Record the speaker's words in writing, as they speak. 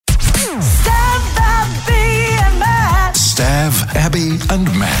Stav, Abby and Matt. Stav, Abby and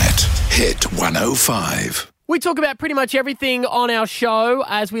Matt. Hit 105. We talk about pretty much everything on our show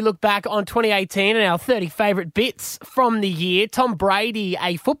as we look back on 2018 and our 30 favourite bits from the year. Tom Brady,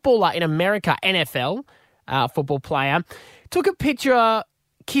 a footballer in America, NFL football player, took a picture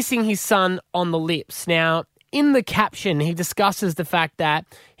kissing his son on the lips. Now, in the caption, he discusses the fact that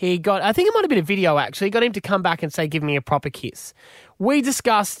he got, I think it might have been a video actually, got him to come back and say, give me a proper kiss. We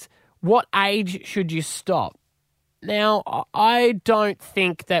discussed what age should you stop. Now, I don't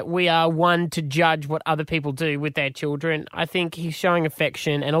think that we are one to judge what other people do with their children. I think he's showing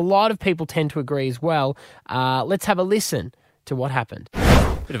affection, and a lot of people tend to agree as well. Let's have a listen to what happened.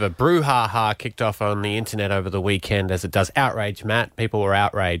 Bit of a brouhaha kicked off on the internet over the weekend, as it does outrage, Matt. People were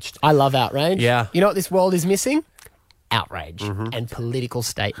outraged. I love outrage. Yeah. You know what this world is missing? Outrage and political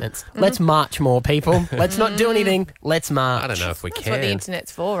statements. Let's march more, people. Let's not do anything. Let's march. I don't know if we That's can. what the internet's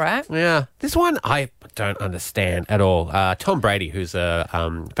for, right? Yeah. This one I don't understand at all. Tom Brady, who's a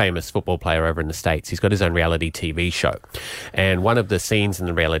famous football player over in the States, he's got his own reality TV show. And one of the scenes in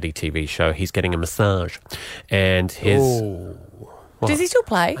the reality TV show, he's getting a massage. And his... Ooh. Does he still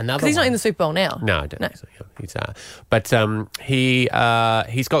play? Another Because he's not one. in the Super Bowl now. No, I don't think so. Yeah,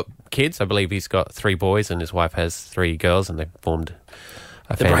 he's got kids. I believe he's got 3 boys and his wife has 3 girls, and they've formed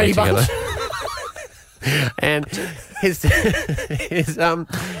a family Brady together. Bunch. And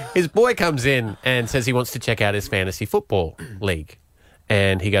his boy comes in and says he wants to check out his fantasy football league,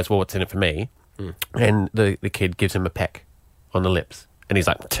 and he goes, "Well, what's in it for me?" And the kid gives him a peck on the lips, and he's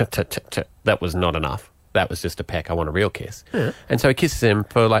like, "That was not enough. That was just a peck. I want a real kiss." Yeah. And so he kisses him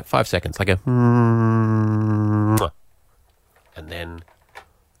for like 5 seconds, like a and then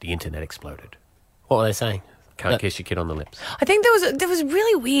the internet exploded. What were they saying? Can't kiss your kid on the lips. I think there was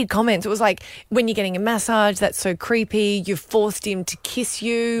really weird comments. It was like, when you're getting a massage, that's so creepy. You've forced him to kiss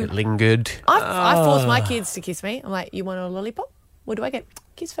you. It lingered. I forced my kids to kiss me. I'm like, you want a lollipop? What do I get?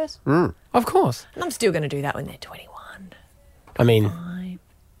 Kiss first. Of course. And I'm still going to do that when they're 21. I mean, 5.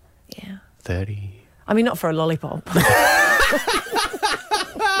 Yeah. 30. I mean, not for a lollipop. But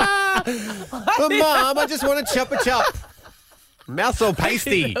Mum, I just want to chop a chop. Mouth's all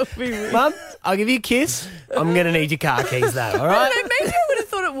pasty. Mum, I'll give you a kiss. I'm going to need your car keys though, all I right? don't know, maybe I would have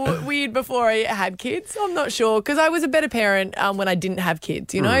thought it weird before I had kids. I'm not sure, because I was a better parent when I didn't have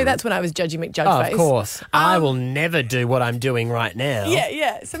kids, you know? That's when I was Judgy McJudgeface. Of course. I will never do what I'm doing right now.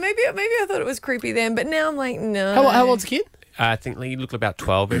 Yeah. So maybe I thought it was creepy then, but now I'm like, no. How old's the kid? I think he looked about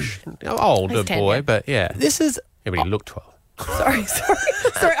 12-ish. Older He's 10, boy, yeah. but yeah. This is... Yeah, but he looked 12. Sorry.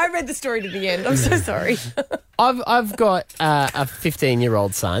 I read the story to the end. I'm so sorry. I've got a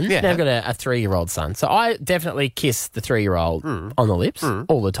 15-year-old son, Yeah. and I've got a 3-year-old son. So I definitely kiss the 3-year-old on the lips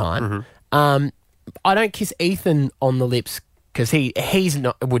all the time. I don't kiss Ethan on the lips because he's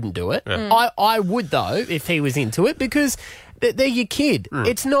not wouldn't do it. I would though if he was into it, because they're your kid.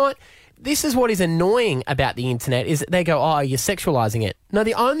 It's not. This is what is annoying about the internet, is that they go, "Oh, you're sexualizing it." No,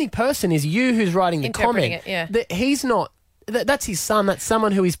 the only person is you who's writing the Interpreting comment. it, yeah. That he's not. That's his son. That's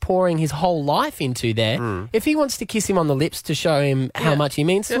someone who he's pouring his whole life into there. If he wants to kiss him on the lips to show him how much he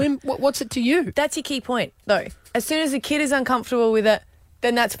means to him, what's it to you? That's your key point, though. As soon as the kid is uncomfortable with it,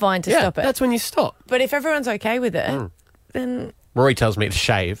 then that's fine to stop it. That's when you stop. But if everyone's okay with it, then Rory tells me to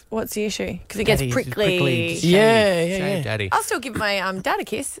shave. what's the issue? Because it gets Daddy, prickly. shave, Yeah. shave, Daddy. I'll still give my dad a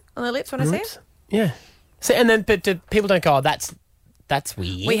kiss on the lips when I see him. Yeah. So, and then, but people don't go, "Oh, that's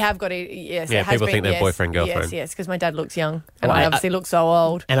weird." We have got it, yes. Yeah, it has people been, think they're yes, boyfriend, girlfriend. Yes, because my dad looks young, and Well, I obviously look so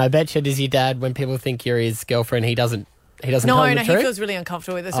old. And I bet you, does your dad, when people think you're his girlfriend, he doesn't No, tell them the he truth? feels really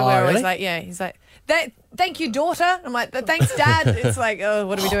uncomfortable with it. So Oh, we're always really? like, he's like, thank you, daughter. I'm like, thanks, dad. It's like, oh,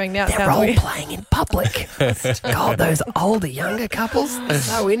 what are we doing now? It They're sounds role weird. playing in public. God, those older, younger couples, they're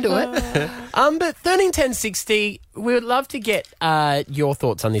so into it. But 13, 10, 60, we would love to get your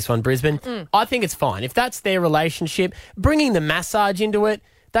thoughts on this one, Brisbane. I think it's fine. If that's their relationship, bringing the massage into it,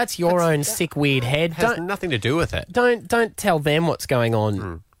 that's your own sick, weird head. Has nothing to do with it. Don't tell them what's going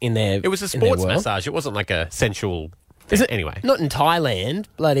on in their It was a in their sports world. massage. It wasn't like a sensual thing. Is it? Anyway. Not in Thailand,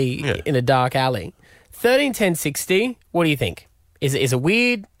 bloody in a dark alley. 13, 10, 60, what do you think? Is it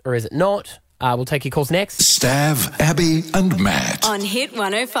weird or is it not? We'll take your calls next. Stav, Abby and Matt. On Hit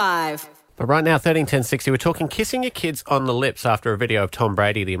 105. But right now, 13, 10, 60, we're talking kissing your kids on the lips after a video of Tom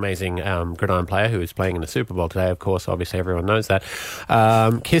Brady, the amazing gridiron player who is playing in the Super Bowl today, of course, obviously everyone knows that,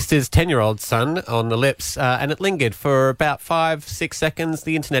 kissed his 10-year-old son on the lips, and it lingered for about 5-6 seconds.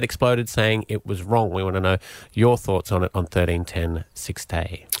 The internet exploded saying it was wrong. We want to know your thoughts on it on 13, 10,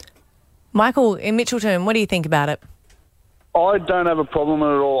 60. Michael in Mitchelton, what do you think about it? I don't have a problem with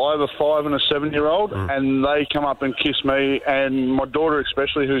it at all. I have a 5 and a 7-year-old, and they come up and kiss me, and my daughter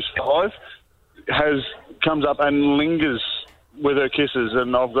especially, who's 5, comes up and lingers with her kisses,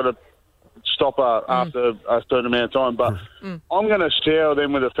 and I've got to stop her after a certain amount of time. But I'm going to shower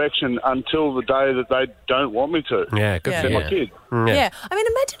them with affection until the day that they don't want me to. Yeah, good for They're you. my kid. Yeah. I mean,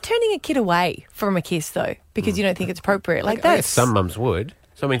 imagine turning a kid away from a kiss, though, because you don't think it's appropriate. Like I that. guess some mums would.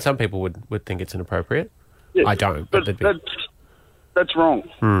 So, I mean, some people would think it's inappropriate. Yeah, I don't, but they'd be... that's wrong.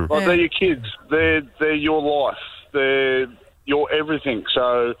 Like, they're your kids. They're your life. They're your everything.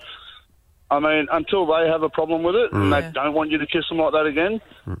 So, I mean, until they have a problem with it and they don't want you to kiss them like that again,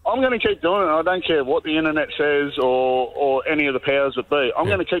 I'm going to keep doing it. I don't care what the internet says or any of the powers that be. I'm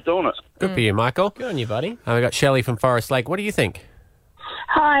going to keep doing it. Good for you, Michael. Good on you, buddy. We got Shelley from Forest Lake. What do you think?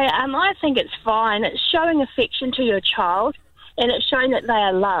 Hi, I think it's fine. It's showing affection to your child and it's showing that they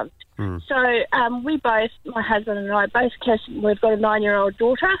are loved. So we both, my husband and I, both kiss. We've got a 9-year-old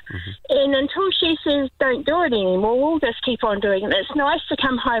daughter, and until she says don't do it anymore, we'll just keep on doing it. It's nice to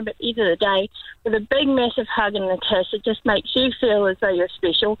come home at the end of the day with a big, massive hug and a kiss. It just makes you feel as though you're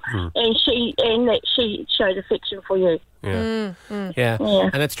special, and that she showed affection for you. Yeah.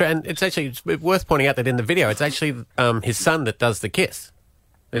 And it's true. And it's actually worth pointing out that in the video, it's actually his son that does the kiss.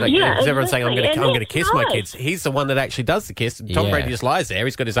 Like, because everyone's saying, I'm going to kiss my kids. He's the one that actually does the kiss. Tom Brady just lies there.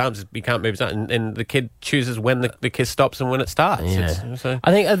 He's got his arms, he can't move his arms, and the kid chooses when the kiss stops and when it starts. Yeah. So,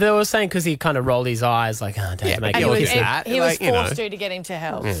 I think they were saying because he kind of rolled his eyes like, oh, Dad, make And me he kiss was, that. he was like, you know. forced to get him to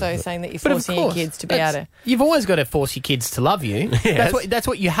hell. So saying that you're But of forcing your course, kids to be able to. You've always got to force your kids to love you. Yes. That's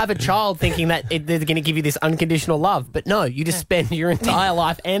what you have a child thinking that they're going to give you this unconditional love. But no, you just spend your entire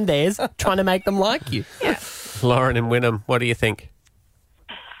life and theirs trying to make them like you. Lauren and Wynnum, what do you think?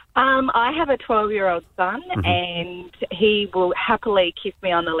 I have a 12-year-old son, and he will happily kiss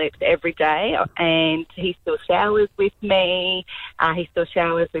me on the lips every day, and he still showers with me. He still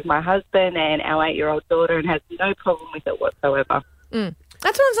showers with my husband and our 8-year-old daughter and has no problem with it whatsoever. That's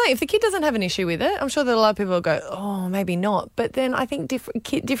what I'm saying. If the kid doesn't have an issue with it, I'm sure that a lot of people will go, oh, maybe not. But then I think different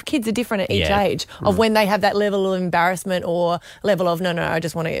kids are different at each age of when they have that level of embarrassment or level of, no, I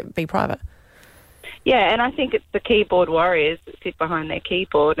just want to be private. Yeah, and I think it's the keyboard warriors that sit behind their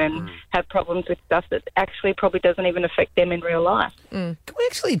keyboard and have problems with stuff that actually probably doesn't even affect them in real life. Can we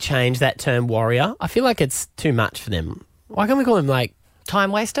actually change that term warrior? I feel like it's too much for them. Why can't we call them like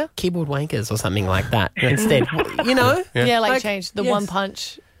Time waster? keyboard wankers or something like that instead? You know? Yeah, like change the one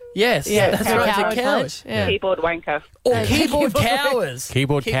punch. Yes, Yeah, that's coward right. punch. Cowards. Yeah. Keyboard wanker. Or keyboard cowards.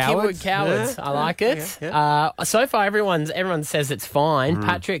 Keyboard cowards? Keyboard cowards. I like it. So far, everyone says it's fine.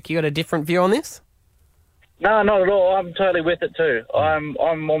 Patrick, you got a different view on this? No, not at all. I'm totally with it too. I'm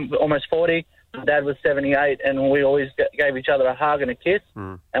almost 40. My dad was 78, and we always gave each other a hug and a kiss,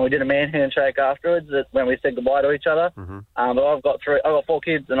 and we did a man handshake afterwards when we said goodbye to each other. But I've got 4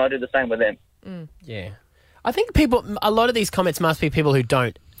 kids, and I do the same with them. Yeah. I think a lot of these comments must be people who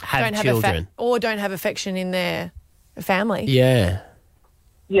don't have children. Or don't have affection in their family. Yeah.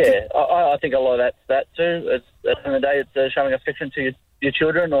 Yeah, I think a lot of that's that too. At the end of the day, it's showing affection to your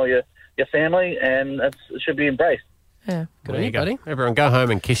children or your family, and it should be embraced. Yeah. Good on you, buddy. Everyone go home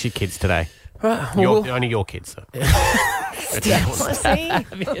and kiss your kids today. Right, Only your kids, though. See?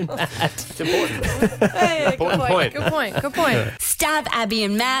 It's important. Hey, Important point. Good point. Stab Abby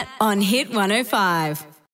and Matt on Hit 105.